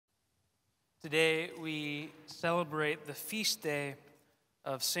Today we celebrate the feast day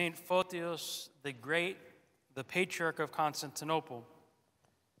of Saint Photios the Great, the Patriarch of Constantinople.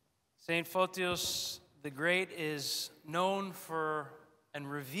 Saint Photios the Great is known for and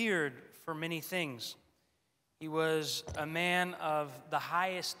revered for many things. He was a man of the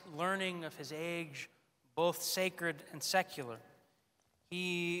highest learning of his age, both sacred and secular.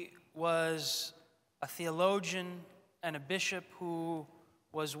 He was a theologian and a bishop who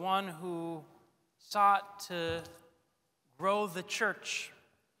was one who sought to grow the church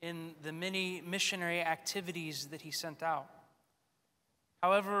in the many missionary activities that he sent out.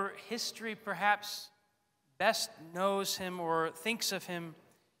 However, history perhaps best knows him or thinks of him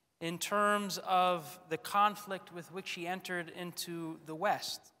in terms of the conflict with which he entered into the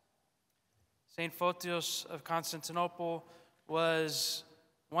West. Saint Photios of Constantinople was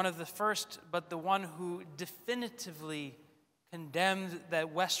one of the first, but the one who definitively condemned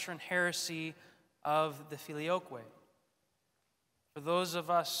that Western heresy of the Filioque. For those of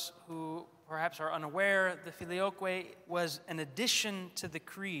us who perhaps are unaware, the Filioque was an addition to the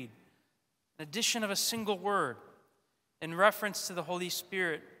creed, an addition of a single word in reference to the Holy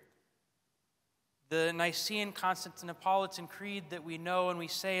Spirit. The Nicene Constantinopolitan Creed that we know and we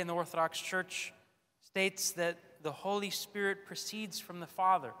say in the Orthodox Church states that the Holy Spirit proceeds from the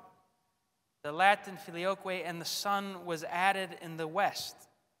Father. The Latin Filioque and the Son was added in the West.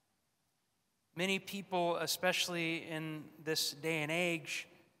 Many people, especially in this day and age,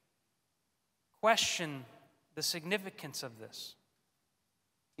 question the significance of this,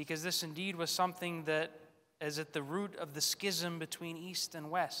 because this indeed was something that is at the root of the schism between East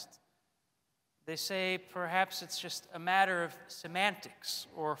and West. They say perhaps it's just a matter of semantics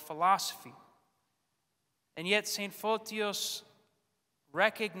or philosophy. And yet St. Photios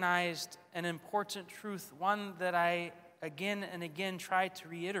recognized an important truth, one that I again and again try to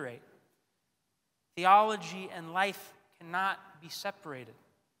reiterate. Theology and life cannot be separated.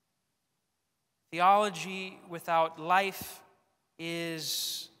 Theology without life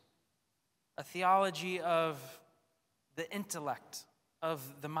is a theology of the intellect, of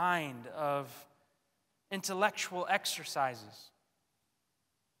the mind, of intellectual exercises.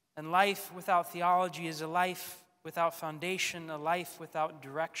 And life without theology is a life without foundation, a life without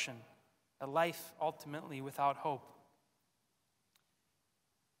direction, a life ultimately without hope.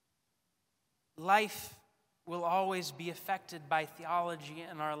 Life will always be affected by theology,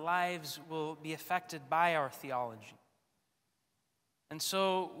 and our lives will be affected by our theology. And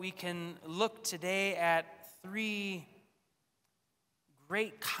so we can look today at three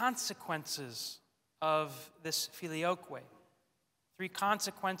great consequences of this Filioque. Three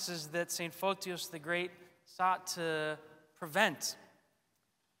consequences that St. Photios the Great sought to prevent.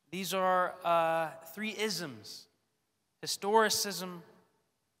 These are three isms: historicism,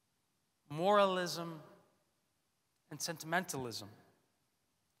 moralism, and sentimentalism.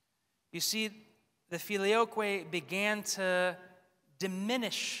 You see, the Filioque began to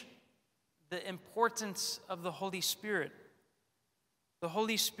diminish the importance of the Holy Spirit. The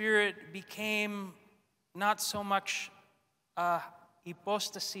Holy Spirit became not so much a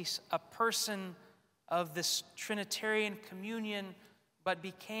hypostasis, a person of this Trinitarian communion, but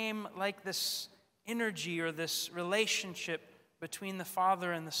became like this energy or this relationship between the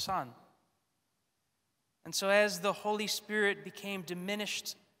Father and the Son. And so as the Holy Spirit became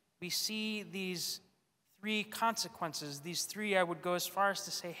diminished, we see these three consequences, these three, I would go as far as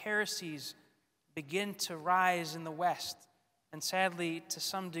to say, heresies begin to rise in the West. And sadly, to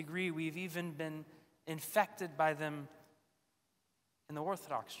some degree, we've even been infected by them in the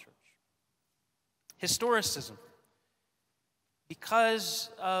Orthodox Church. Historicism.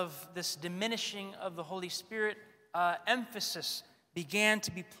 Because of this diminishing of the Holy Spirit, emphasis began to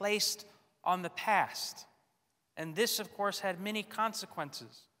be placed on the past. And this, of course, had many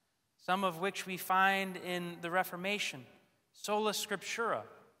consequences, some of which we find in the Reformation. Sola Scriptura.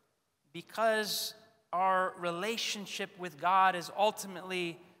 Because our relationship with God is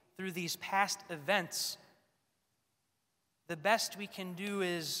ultimately through these past events, the best we can do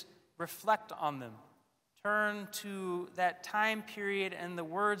is reflect on them. Turn to that time period and the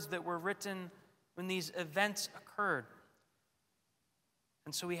words that were written when these events occurred.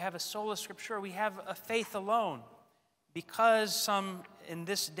 And so we have a sola scriptura, we have a faith alone, because some, in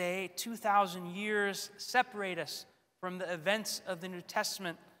this day, 2,000 years separate us from the events of the New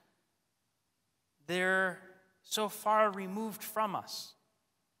Testament. They're so far removed from us.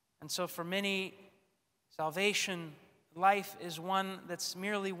 And so for many, salvation, life is one that's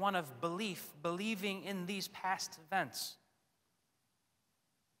merely one of belief, believing in these past events.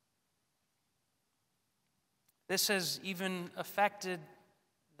 This has even affected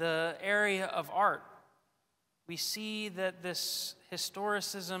the area of art, we see that this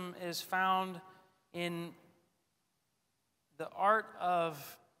historicism is found in the art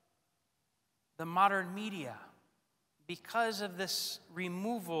of the modern media. Because of this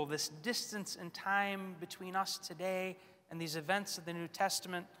removal, this distance in time between us today and these events of the New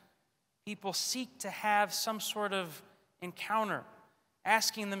Testament, people seek to have some sort of encounter,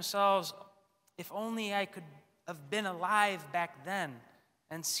 asking themselves, if only I could have been alive back then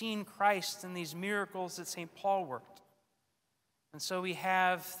and seen Christ and these miracles that St. Paul worked. And so we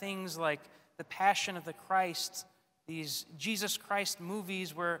have things like the Passion of the Christ, these Jesus Christ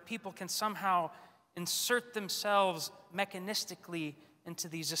movies where people can somehow insert themselves mechanistically into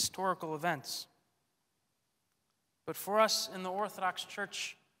these historical events. But for us in the Orthodox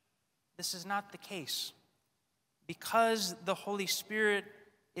Church, this is not the case. Because the Holy Spirit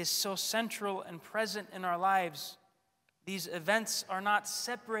is so central and present in our lives, these events are not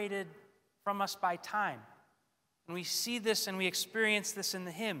separated from us by time. And we see this and we experience this in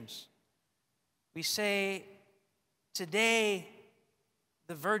the hymns. We say, today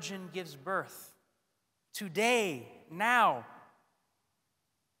the Virgin gives birth. Today, now,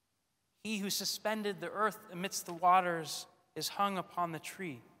 he who suspended the earth amidst the waters is hung upon the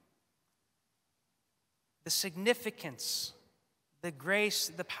tree. The significance, the grace,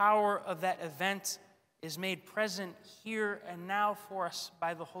 the power of that event is made present here and now for us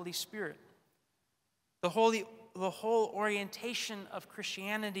by the Holy Spirit. The whole orientation of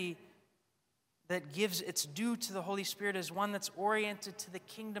Christianity that gives its due to the Holy Spirit is one that's oriented to the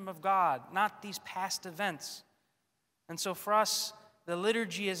kingdom of God, not these past events. And so for us, the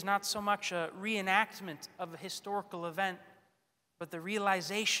liturgy is not so much a reenactment of a historical event, but the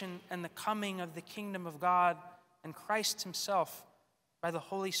realization and the coming of the kingdom of God and Christ himself by the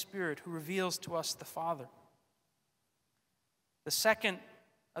Holy Spirit who reveals to us the Father. The second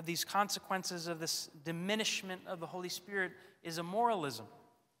of these consequences of this diminishment of the Holy Spirit is a moralism.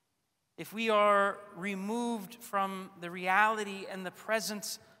 If we are removed from the reality and the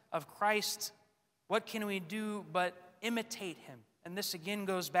presence of Christ, what can we do but imitate him? And this again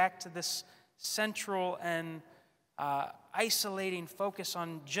goes back to this central and isolating focus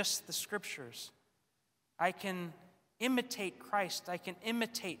on just the Scriptures. I can imitate Christ. I can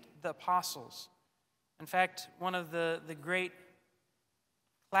imitate the apostles. In fact, one of the great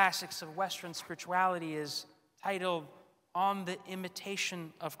classics of Western spirituality is titled On the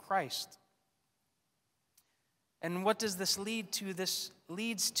Imitation of Christ. And what does this lead to? This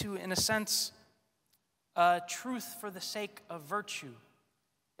leads to, in a sense, truth for the sake of virtue.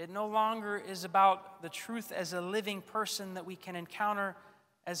 It no longer is about the truth as a living person that we can encounter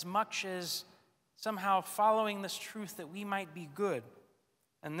as much as somehow following this truth that we might be good.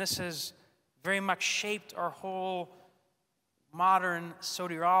 And this has very much shaped our whole modern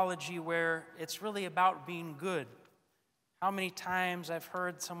soteriology, where it's really about being good. How many times I've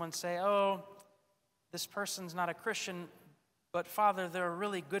heard someone say, oh, this person's not a Christian, but Father, they're a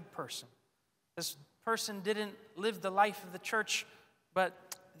really good person. This person didn't live the life of the church,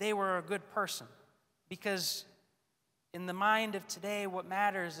 but they were a good person. Because in the mind of today, what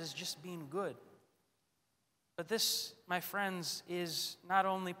matters is just being good. But this, my friends, is not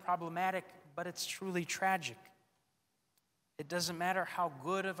only problematic, but it's truly tragic. It doesn't matter how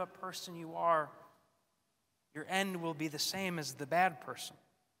good of a person you are, your end will be the same as the bad person.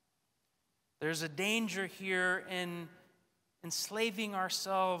 There's a danger here in enslaving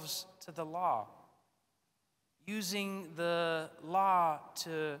ourselves to the law, using the law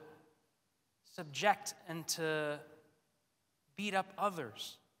to subject and to beat up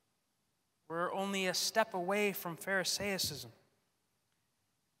others. We're only a step away from Pharisaicism.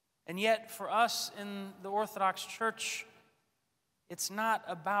 And yet, for us in the Orthodox Church, it's not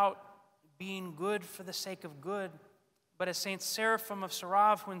about being good for the sake of good, but as Saint Seraphim of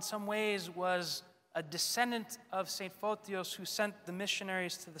Sarov, who in some ways was a descendant of Saint Photios, who sent the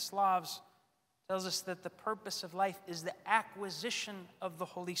missionaries to the Slavs, tells us that the purpose of life is the acquisition of the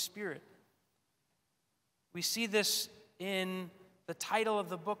Holy Spirit. We see this in the title of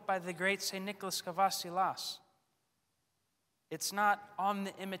the book by the great Saint Nicholas Kavasilas. It's not on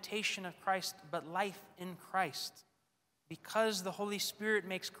the imitation of Christ, but life in Christ. Because the Holy Spirit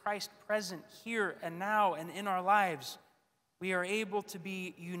makes Christ present here and now and in our lives, we are able to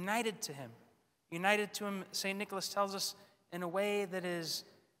be united to him. United to him, St. Nicholas tells us, in a way that is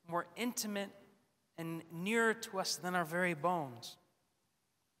more intimate and nearer to us than our very bones.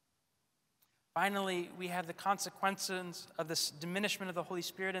 Finally, we have the consequences of this diminishment of the Holy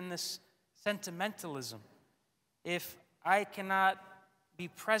Spirit and this sentimentalism. If I cannot be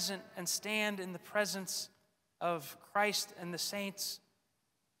present and stand in the presence of Christ and the saints,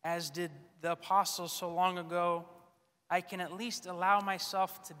 as did the apostles so long ago, I can at least allow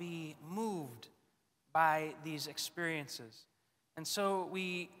myself to be moved by these experiences. And so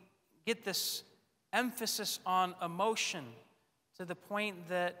we get this emphasis on emotion to the point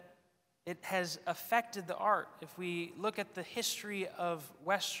that it has affected the art. If we look at the history of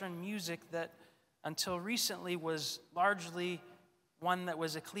Western music that until recently was largely one that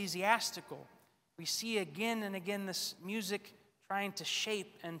was ecclesiastical, we see again and again this music trying to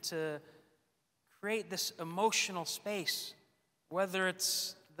shape and to create this emotional space, whether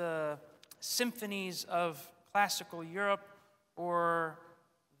it's the symphonies of classical Europe or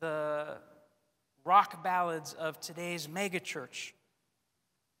the rock ballads of today's megachurch.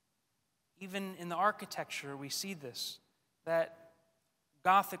 Even in the architecture, we see this, that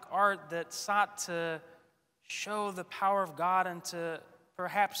Gothic art that sought to show the power of God and to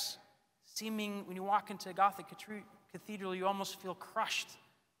perhaps when you walk into a Gothic cathedral, you almost feel crushed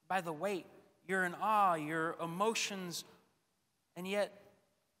by the weight. You're in awe, your emotions, and yet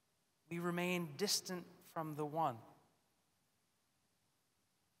we remain distant from the one.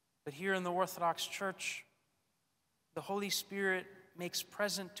 But here in the Orthodox Church, the Holy Spirit makes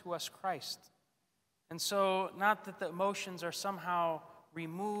present to us Christ. And so, not that the emotions are somehow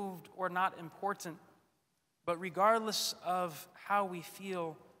removed or not important, but regardless of how we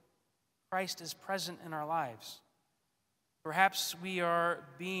feel, Christ is present in our lives. Perhaps we are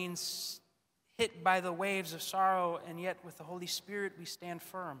being hit by the waves of sorrow, and yet with the Holy Spirit we stand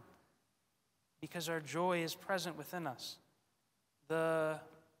firm because our joy is present within us. The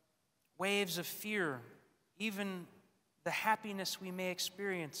waves of fear, even the happiness we may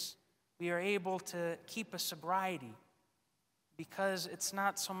experience, we are able to keep a sobriety because it's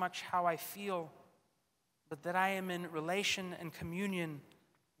not so much how I feel, but that I am in relation and communion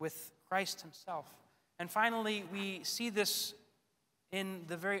with Christ himself. And finally, we see this in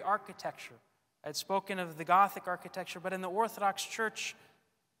the very architecture. I'd spoken of the Gothic architecture, but in the Orthodox Church,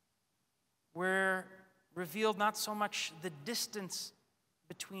 we're revealed not so much the distance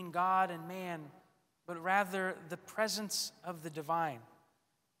between God and man, but rather the presence of the divine.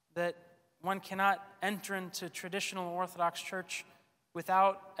 That one cannot enter into traditional Orthodox Church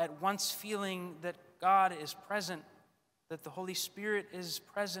without at once feeling that God is present, that the Holy Spirit is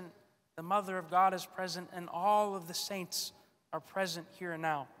present, the Mother of God is present, and all of the saints are present here and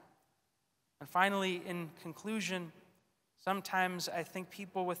now. And finally, in conclusion, sometimes I think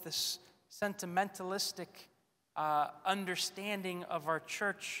people with this sentimentalistic understanding of our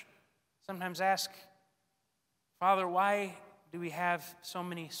church sometimes ask, Father, why do we have so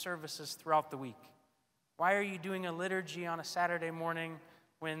many services throughout the week? Why are you doing a liturgy on a Saturday morning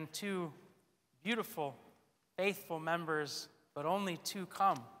when two beautiful, faithful members, but only two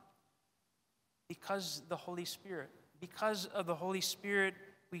come? Because the Holy Spirit. Because of the Holy Spirit,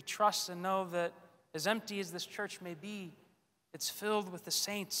 we trust and know that as empty as this church may be, it's filled with the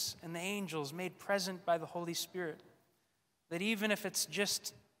saints and the angels made present by the Holy Spirit. That even if it's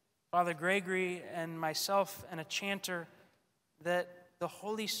just Father Gregory and myself and a chanter, that the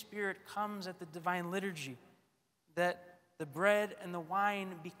Holy Spirit comes at the divine liturgy, that the bread and the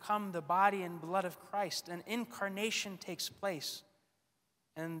wine become the body and blood of Christ, and incarnation takes place,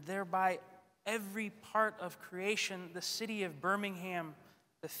 and thereby every part of creation, the city of Birmingham,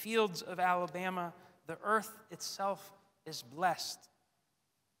 the fields of Alabama, the earth itself is blessed.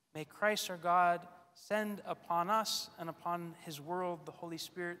 May Christ our God send upon us and upon his world the Holy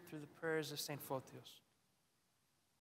Spirit through the prayers of St. Photios.